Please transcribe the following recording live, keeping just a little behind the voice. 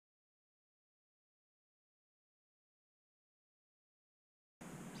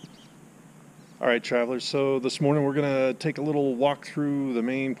All right, travelers, so this morning we're going to take a little walk through the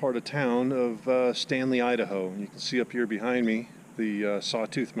main part of town of Stanley, Idaho. You can see up here behind me the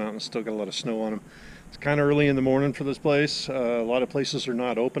Sawtooth Mountains, still got a lot of snow on them. It's kind of early in the morning for this place. A lot of places are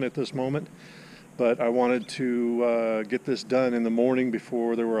not open at this moment, but I wanted to get this done in the morning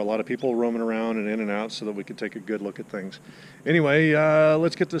before there were a lot of people roaming around and in and out so that we could take a good look at things. Anyway,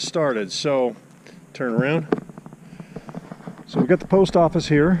 let's get this started. So, turn around. So we've got the post office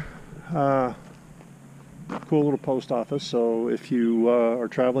here. Cool little post office. So if you are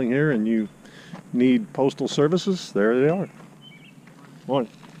traveling here and you need postal services, there they are. One.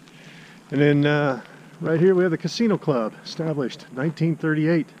 And then right here we have the Casino Club, established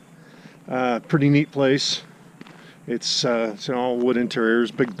 1938. Pretty neat place. It's all wood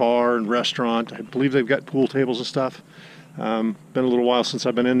interiors, big bar and restaurant. I believe they've got pool tables and stuff. Been a little while since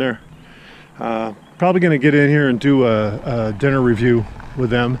I've been in there. Probably going to get in here and do a dinner review with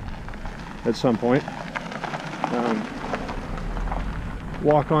them at some point.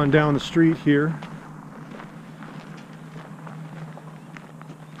 Walk on down the street here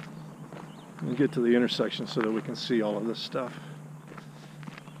and get to the intersection so that we can see all of this stuff.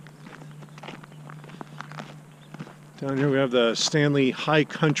 Down here we have the Stanley High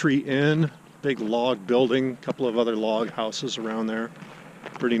Country Inn, big log building, a couple of other log houses around there.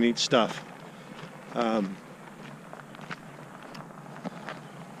 Pretty neat stuff. Got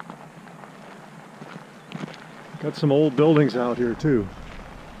some old buildings out here too.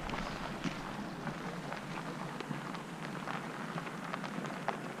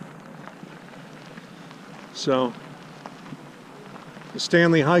 So, the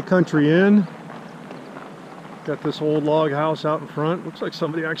Stanley High Country Inn. Got this old log house out in front. Looks like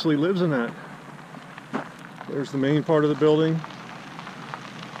somebody actually lives in that. There's the main part of the building.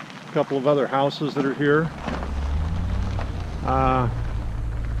 A couple of other houses that are here.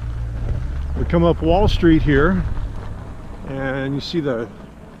 We come up Wall Street here, and you see the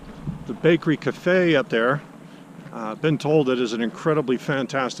bakery cafe up there. Been told it is an incredibly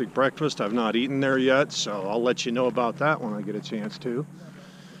fantastic breakfast. I've not eaten there yet, so I'll let you know about that when I get a chance to.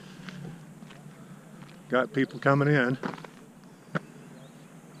 Got people coming in.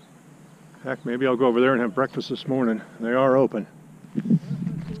 Heck, maybe I'll go over there and have breakfast this morning. They are open.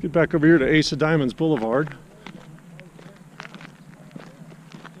 Let's get back over here to Ace of Diamonds Boulevard.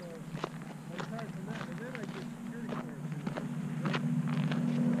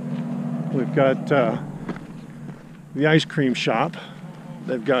 We've got the ice cream shop.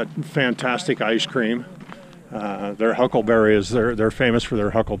 They've got fantastic ice cream. Their huckleberry is they're famous for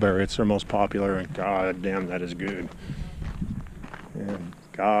their huckleberry. It's their most popular, and god damn, that is good. And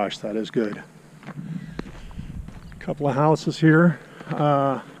gosh, that is good. A couple of houses here.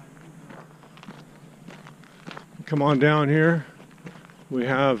 Come on down here. We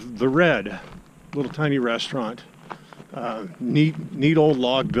have the Red, little tiny restaurant. Neat old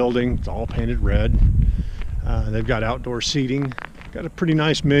log building. It's all painted red. They've got outdoor seating. Got a pretty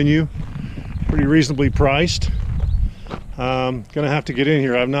nice menu. Pretty reasonably priced. Gonna have to get in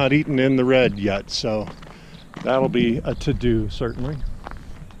here. I've not eaten in the Red yet, so that'll be a to-do, certainly.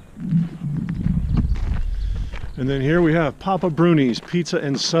 And then here we have Papa Bruni's Pizza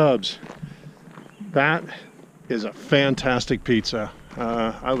and Subs. That is a fantastic pizza.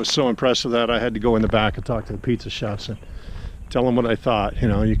 I was so impressed with that, I had to go in the back and talk to the pizza chefs and tell them what I thought. You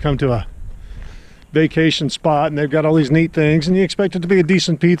know, you come to a vacation spot and they've got all these neat things and you expect it to be a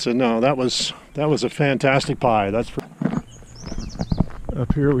decent pizza. No, that was a fantastic pie. That's for...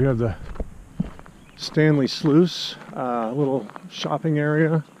 Up here we have the Stanley Sluice, little shopping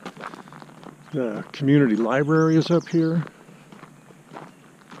area. The community library is up here.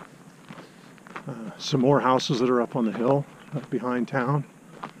 Some more houses that are up on the hill, up behind town.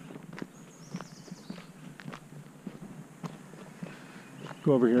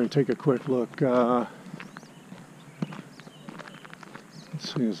 Go over here and take a quick look. Let's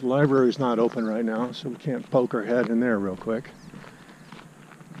see, this library's not open right now, so we can't poke our head in there real quick.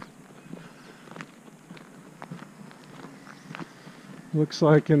 Looks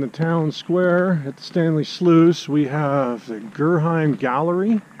like in the town square at the Stanley Sluice we have the Gerheim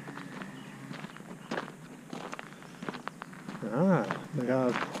Gallery. They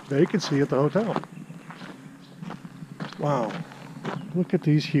have vacancy at the hotel. Wow, look at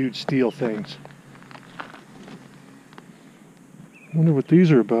these huge steel things. Wonder what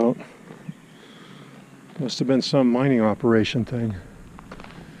these are about. Must have been some mining operation thing.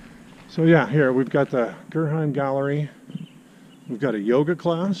 So yeah, here we've got the Gerheim Gallery. We've got a yoga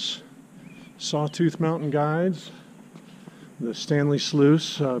class, Sawtooth Mountain Guides, the Stanley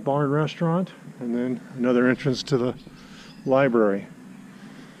Sluice bar and restaurant, and then another entrance to the library.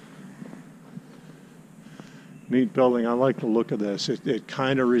 Neat building. I like the look of this. It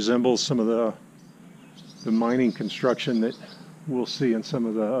kind of resembles some of the mining construction that we'll see in some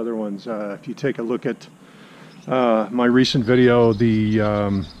of the other ones. If you take a look at my recent video,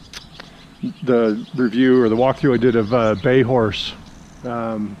 the review or the walkthrough I did of Bay Horse, you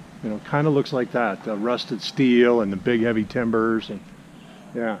know, kind of looks like that. The rusted steel and the big heavy timbers, and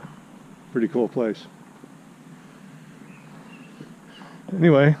yeah, pretty cool place.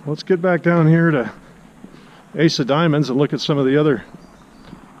 Anyway, let's get back down here to Ace of Diamonds and look at some of the other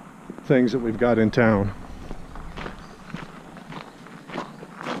things that we've got in town.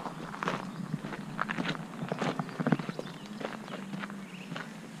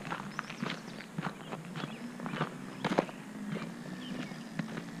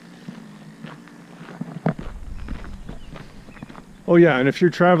 Oh yeah, and if you're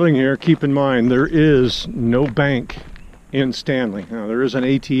traveling here, keep in mind there is no bank in Stanley. Now there is an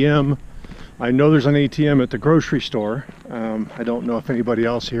ATM. I know there's an ATM at the grocery store. I don't know if anybody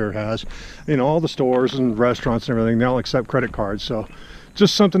else here has. You know, all the stores and restaurants and everything, they'll accept credit cards. So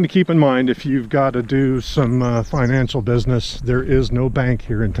just something to keep in mind if you've got to do some financial business. There is no bank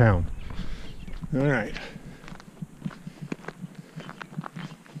here in town. All right.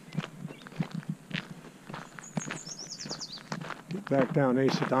 Get back down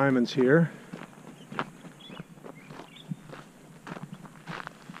Ace of Diamonds here.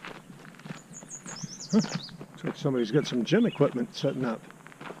 Huh. Looks like somebody's got some gym equipment setting up.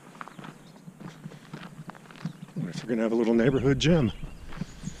 I wonder if we're going to have a little neighborhood gym.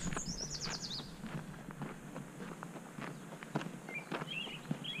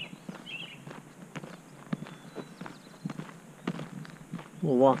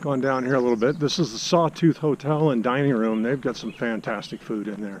 We'll walk on down here a little bit. This is the Sawtooth Hotel and Dining Room. They've got some fantastic food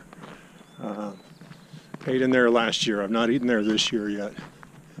in there. Ate in there last year. I've not eaten there this year yet.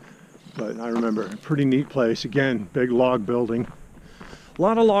 But I remember, a pretty neat place. Again, big log building. A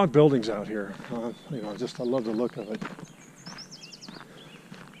lot of log buildings out here. You know, I love the look of it.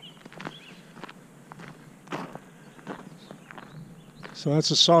 So that's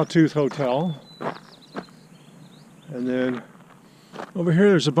the Sawtooth Hotel. And then over here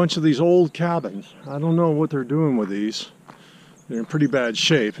there's a bunch of these old cabins. I don't know what they're doing with these. They're in pretty bad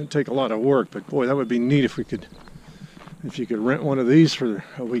shape. It'd take a lot of work, but boy, that would be neat if you could rent one of these for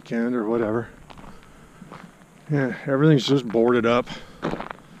a weekend or whatever. Yeah, everything's just boarded up.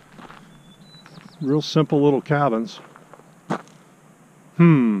 Real simple little cabins.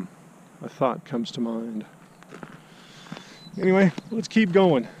 A thought comes to mind. Anyway, let's keep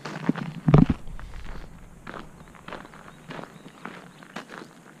going.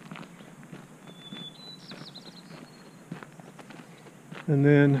 And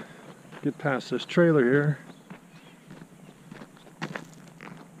then get past this trailer here.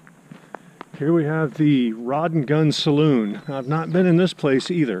 Here we have the Rod and Gun Saloon. I've not been in this place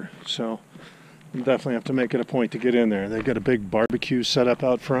either, so I'll definitely have to make it a point to get in there. They've got a big barbecue set up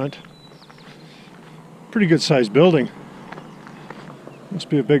out front. Pretty good sized building. Must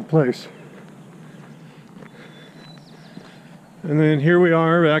be a big place. And then here we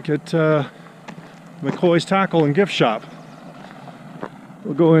are back at McCoy's Tackle and Gift Shop.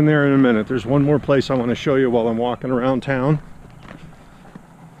 We'll go in there in a minute. There's one more place I want to show you while I'm walking around town.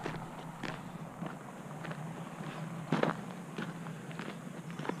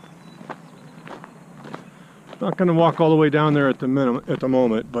 Not going to walk all the way down there at the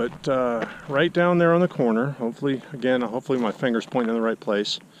moment, but right down there on the corner, hopefully my finger's pointing in the right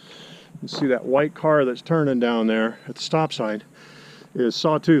place. You see that white car that's turning down there at the stop sign is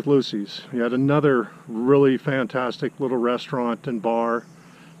Sawtooth Lucy's. Yet another really fantastic little restaurant and bar.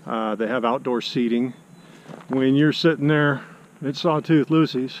 They have outdoor seating. When you're sitting there at Sawtooth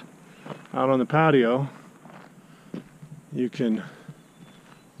Lucy's out on the patio, you can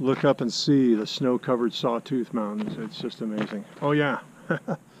look up and see the snow-covered Sawtooth Mountains. It's just amazing. Oh yeah,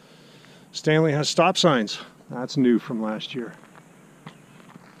 Stanley has stop signs. That's new from last year.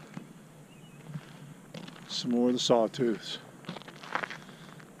 Some more of the Sawtooths.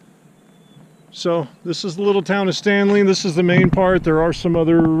 So this is the little town of Stanley. This is the main part. There are some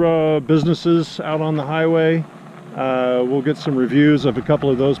other businesses out on the highway. We'll get some reviews of a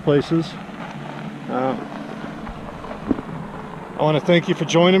couple of those places. I want to thank you for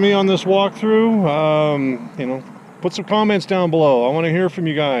joining me on this walkthrough. You know, put some comments down below. I want to hear from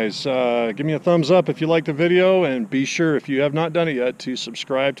you guys. Give me a thumbs up if you like the video, and be sure, if you have not done it yet, to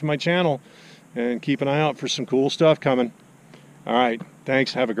subscribe to my channel and keep an eye out for some cool stuff coming. All right,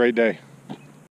 thanks. Have a great day.